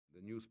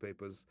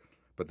newspapers,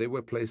 but they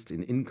were placed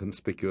in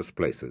inconspicuous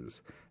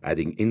places,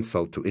 adding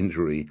insult to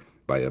injury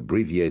by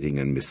abbreviating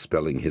and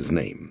misspelling his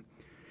name.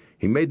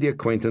 He made the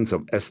acquaintance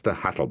of Esther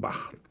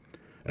Hattelbach,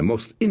 a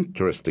most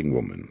interesting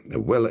woman, a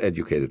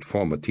well-educated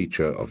former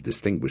teacher of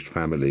distinguished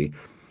family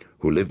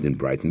who lived in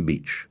Brighton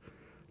Beach.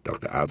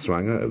 Dr.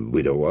 Alswanger, a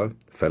widower,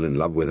 fell in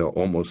love with her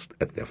almost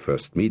at their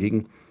first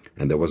meeting,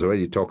 and there was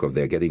already talk of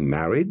their getting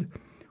married,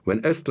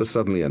 when Esther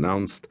suddenly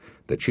announced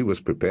that she was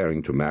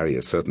preparing to marry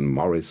a certain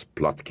Morris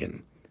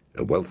Plotkin,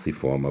 a wealthy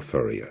former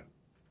furrier.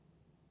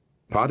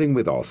 Parting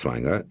with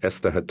Alswanger,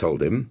 Esther had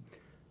told him,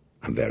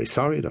 "I'm very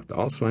sorry, Dr.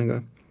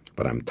 Alswanger,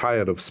 but I'm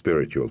tired of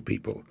spiritual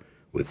people.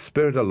 With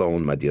spirit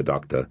alone, my dear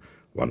doctor,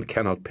 one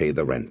cannot pay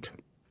the rent."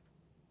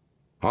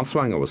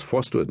 Alswanger was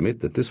forced to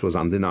admit that this was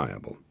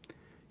undeniable.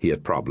 He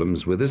had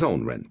problems with his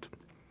own rent.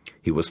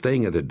 He was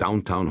staying at a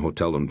downtown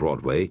hotel on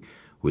Broadway,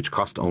 which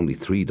cost only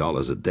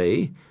 $3 a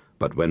day,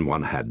 but when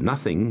one had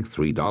nothing,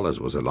 $3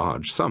 was a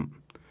large sum.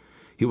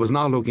 He was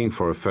now looking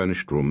for a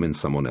furnished room in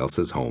someone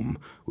else's home,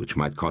 which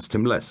might cost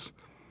him less,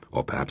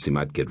 or perhaps he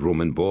might get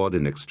room and board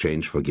in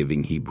exchange for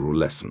giving Hebrew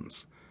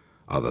lessons.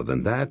 Other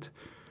than that,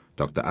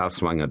 Dr.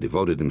 Alswanger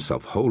devoted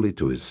himself wholly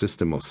to his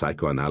system of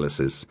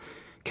psychoanalysis,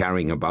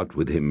 carrying about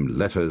with him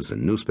letters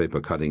and newspaper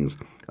cuttings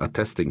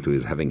attesting to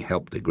his having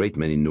helped a great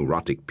many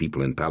neurotic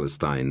people in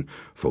Palestine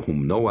for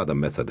whom no other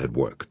method had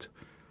worked.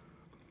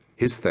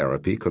 His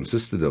therapy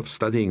consisted of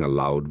studying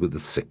aloud with the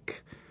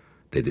sick.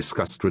 They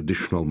discussed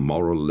traditional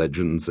moral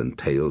legends and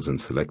tales and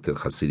selected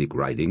Hasidic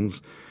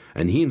writings,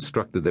 and he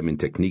instructed them in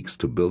techniques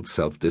to build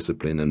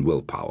self-discipline and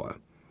willpower.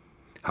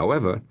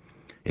 However,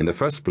 in the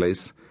first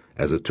place,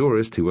 as a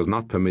tourist, he was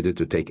not permitted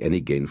to take any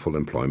gainful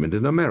employment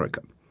in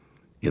America.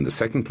 In the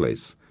second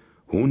place,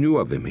 who knew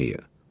of him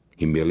here?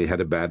 He merely had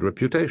a bad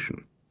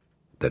reputation.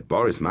 That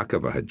Boris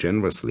Makova had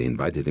generously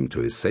invited him to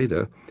his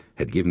Seder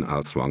had given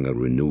Alswanger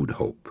renewed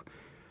hope.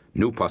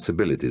 New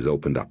possibilities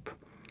opened up.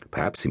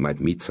 Perhaps he might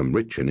meet some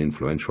rich and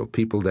influential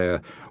people there,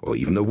 or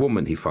even a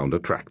woman he found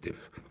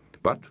attractive.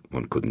 But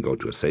one couldn't go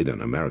to a Seder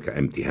in America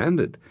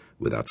empty-handed,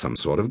 without some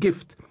sort of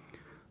gift.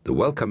 The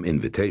welcome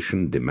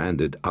invitation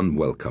demanded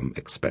unwelcome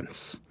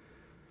expense.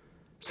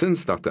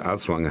 Since Dr.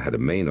 Alswanger had a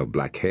mane of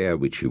black hair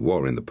which he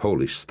wore in the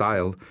Polish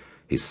style,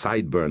 his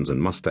sideburns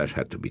and mustache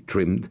had to be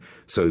trimmed,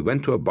 so he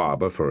went to a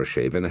barber for a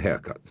shave and a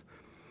haircut.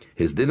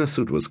 His dinner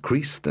suit was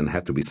creased and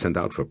had to be sent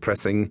out for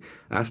pressing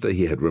after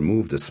he had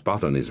removed a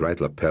spot on his right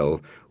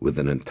lapel with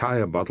an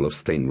entire bottle of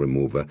stain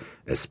remover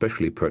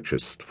especially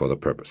purchased for the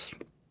purpose.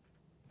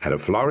 At a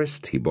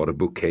florist, he bought a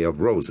bouquet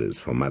of roses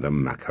for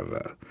Madame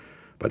Makova,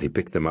 but he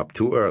picked them up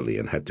too early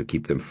and had to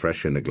keep them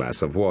fresh in a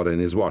glass of water in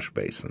his wash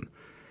basin.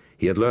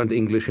 He had learned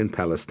English in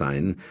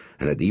Palestine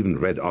and had even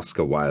read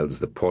Oscar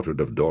Wilde's The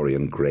Portrait of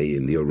Dorian Gray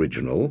in the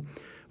original,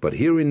 but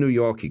here in New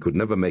York he could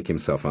never make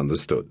himself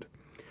understood.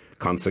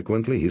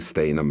 Consequently, his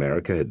stay in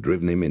America had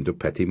driven him into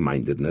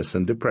petty-mindedness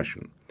and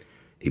depression.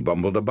 He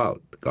bumbled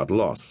about, got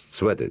lost,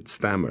 sweated,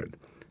 stammered,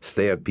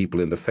 stared people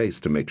in the face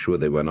to make sure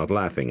they were not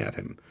laughing at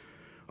him.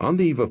 On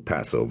the eve of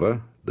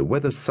Passover, the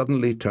weather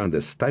suddenly turned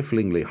as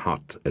stiflingly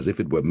hot as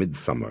if it were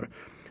midsummer,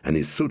 and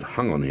his suit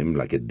hung on him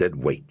like a dead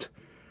weight.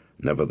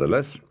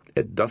 Nevertheless,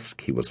 at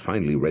dusk he was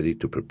finally ready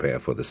to prepare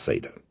for the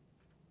Seder.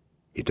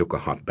 He took a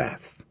hot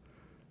bath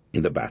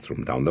in the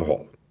bathroom down the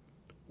hall,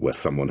 where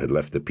someone had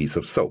left a piece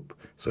of soap,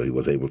 so he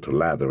was able to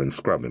lather and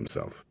scrub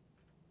himself.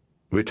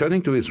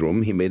 Returning to his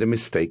room, he made a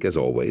mistake as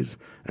always,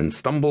 and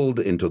stumbled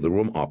into the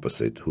room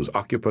opposite, whose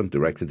occupant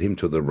directed him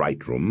to the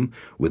right room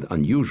with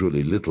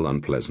unusually little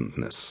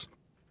unpleasantness.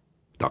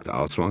 Dr.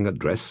 Alswanger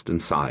dressed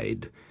and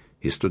sighed.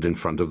 He stood in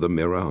front of the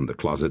mirror on the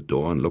closet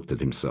door and looked at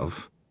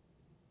himself.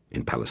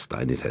 In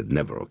Palestine it had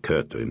never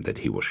occurred to him that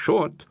he was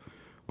short.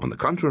 On the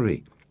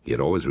contrary, he had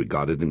always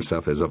regarded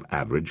himself as of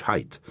average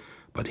height,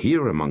 but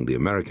here among the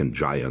American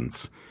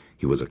giants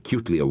he was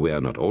acutely aware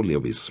not only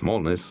of his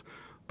smallness,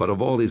 but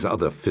of all his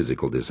other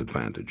physical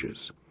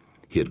disadvantages.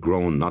 He had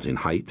grown not in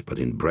height but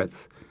in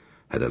breadth,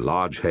 had a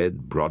large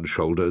head, broad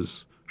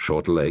shoulders,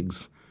 short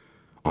legs.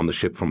 On the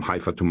ship from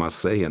Haifa to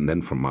Marseille and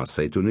then from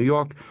Marseille to New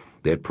York,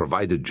 they had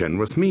provided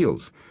generous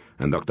meals,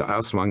 and Dr.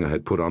 Alswanger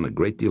had put on a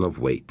great deal of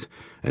weight,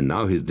 and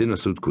now his dinner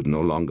suit could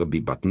no longer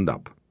be buttoned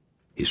up.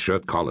 His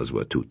shirt collars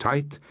were too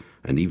tight,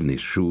 and even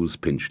his shoes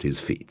pinched his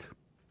feet.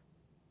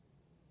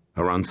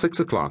 Around 6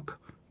 o'clock,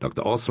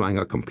 Dr.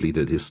 Alswanger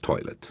completed his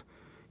toilet.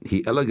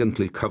 He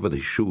elegantly covered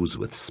his shoes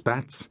with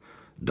spats,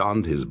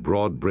 donned his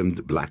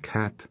broad-brimmed black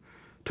hat,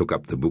 took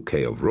up the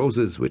bouquet of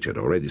roses which had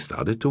already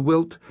started to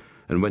wilt,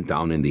 and went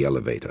down in the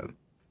elevator.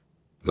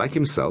 Like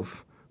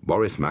himself,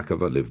 Boris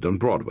Makova lived on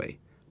Broadway,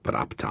 but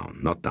uptown,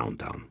 not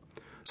downtown.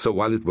 So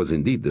while it was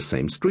indeed the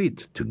same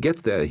street, to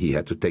get there he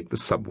had to take the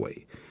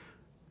subway.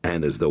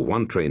 And as though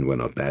one train were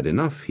not bad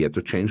enough, he had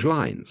to change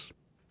lines.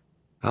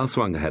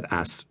 Alswanger had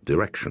asked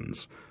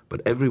directions,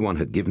 but everyone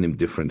had given him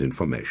different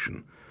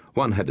information.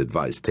 One had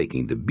advised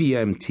taking the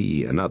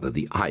BMT, another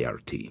the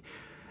IRT.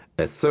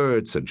 A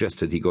third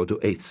suggested he go to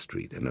 8th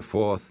Street, and a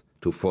fourth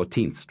to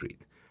 14th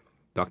Street.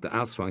 Dr.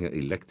 Alswanger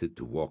elected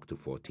to walk to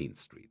 14th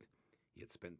Street. He had spent